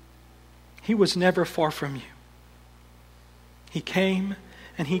 He was never far from you. He came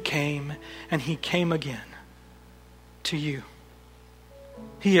and he came and he came again to you.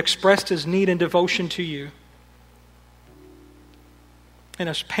 He expressed his need and devotion to you. And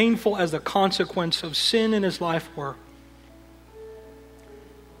as painful as the consequence of sin in his life were,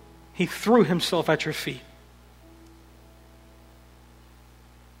 he threw himself at your feet.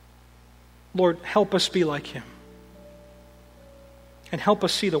 Lord, help us be like him. And help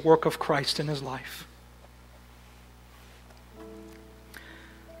us see the work of Christ in his life.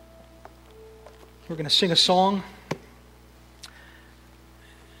 We're going to sing a song,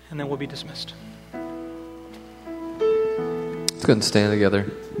 and then we'll be dismissed. Let's go and stand together.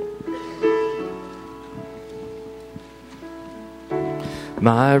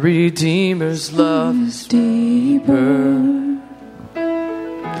 My Redeemer's love is deeper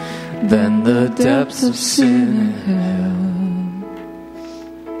than the depths of sin and hell.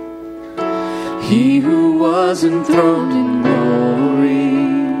 He who was enthroned in glory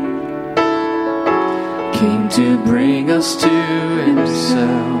came to bring us to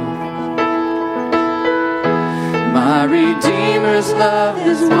himself. My Redeemer's love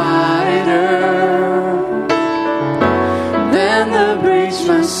is wider than the breach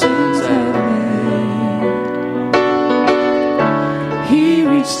my sins have made. He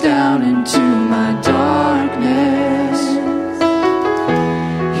reached down into my darkness.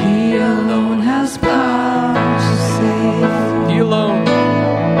 He alone has power to save. He alone.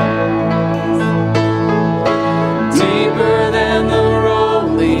 Deeper than the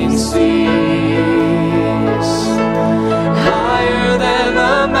rolling seas, higher than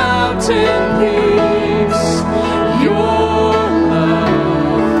the mountain peaks, your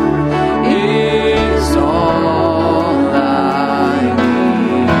love is all I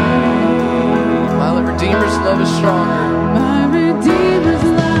need. My Redeemer's love is stronger. My Redeemer's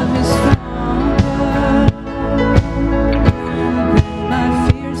love is stronger than my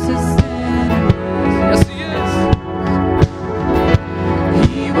fiercest enemies. Yes, he is.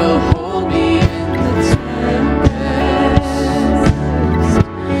 He will hold me in the tempest.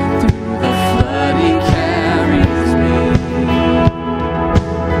 Through the flood he carries me.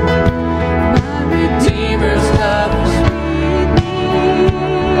 My Redeemer's love will lead me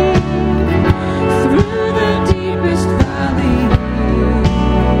through the deepest valley.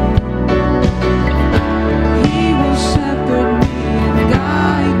 He will shepherd me and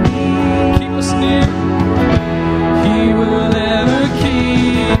guide me. Keep us near. He will ever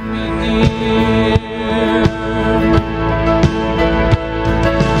keep me near.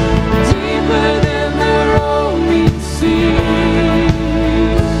 Deeper than the rolling seas,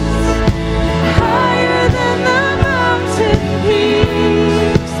 higher than the mountain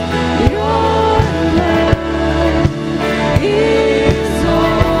peaks, your love is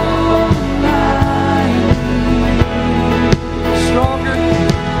all I need. Stronger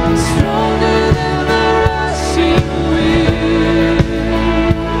than the rushing wind,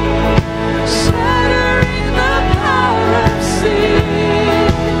 shattering the power of sin.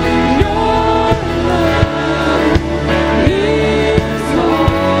 Your love is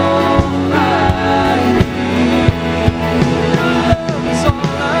all I need. It's all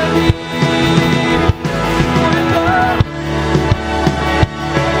I need. Your love,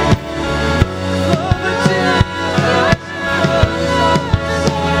 oh, the generous love.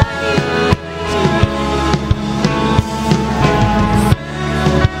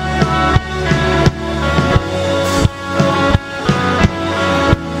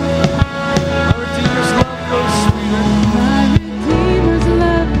 My Redeemer's love grows sweeter. My Redeemer's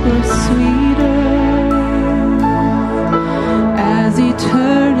love grows sweeter as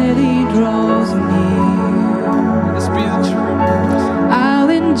eternity draws near. Let this be the truth. I'll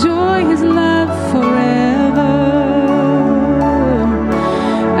enjoy his love forever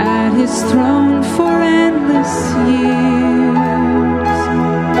at his throne for endless years.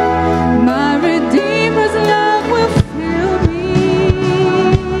 My Redeemer's love will fill me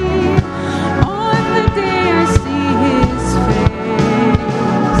on the day I see his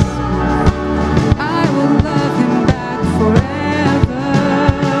face. I will love him back forever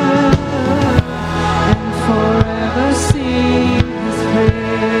and forever sing his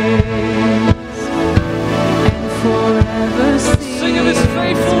praise.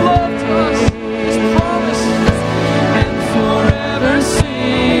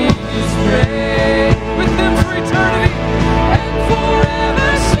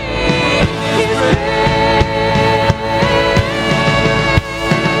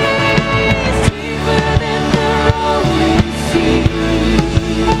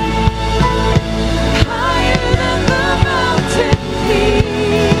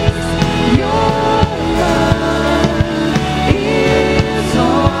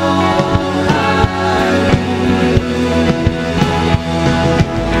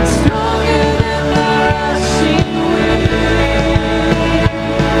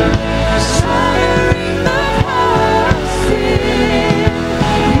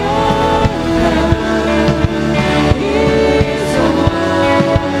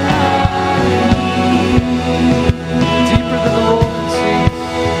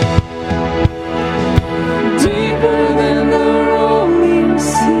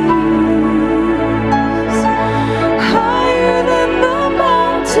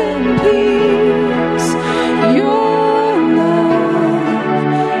 peace. Your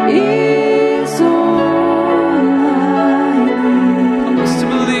love is all I need. Help us to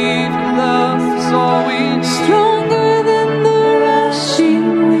believe your love is all we need. Stronger than the rushing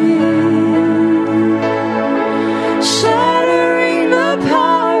wind, shattering the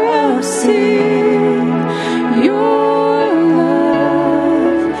power of sin. Your love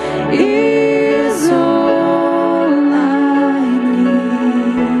is all I need.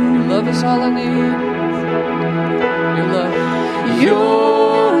 Your love is all I need. Your love. Your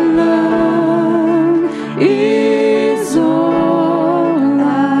love is all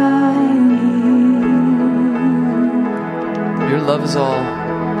I need. Your love is all.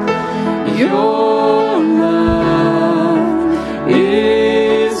 Your love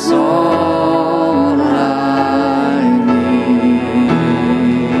is all I need.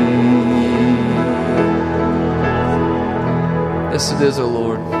 Yes, it is, O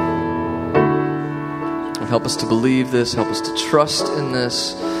Lord. Lord, help us to believe this. Help us to trust in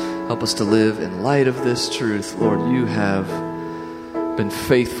this. Help us to live in light of this truth. Lord, you have been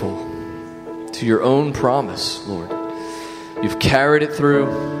faithful to your own promise, Lord. You've carried it through.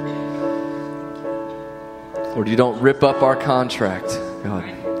 Lord, you don't rip up our contract, God,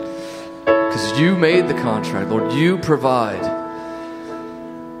 because you made the contract. Lord, you provide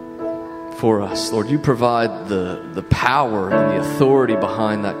for us. Lord, you provide the power and the authority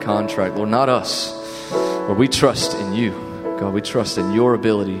behind that contract. Lord, not us. Lord, we trust in you. God, we trust in your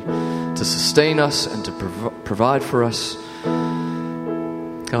ability to sustain us and to provide for us.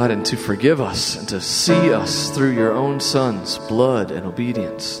 God, and to forgive us and to see us through your own Son's blood and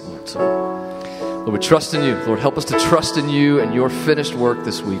obedience, Lord. So, Lord, we trust in you. Lord, help us to trust in you and your finished work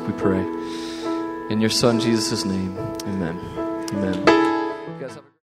this week, we pray. In your Son, Jesus' name, amen. Amen.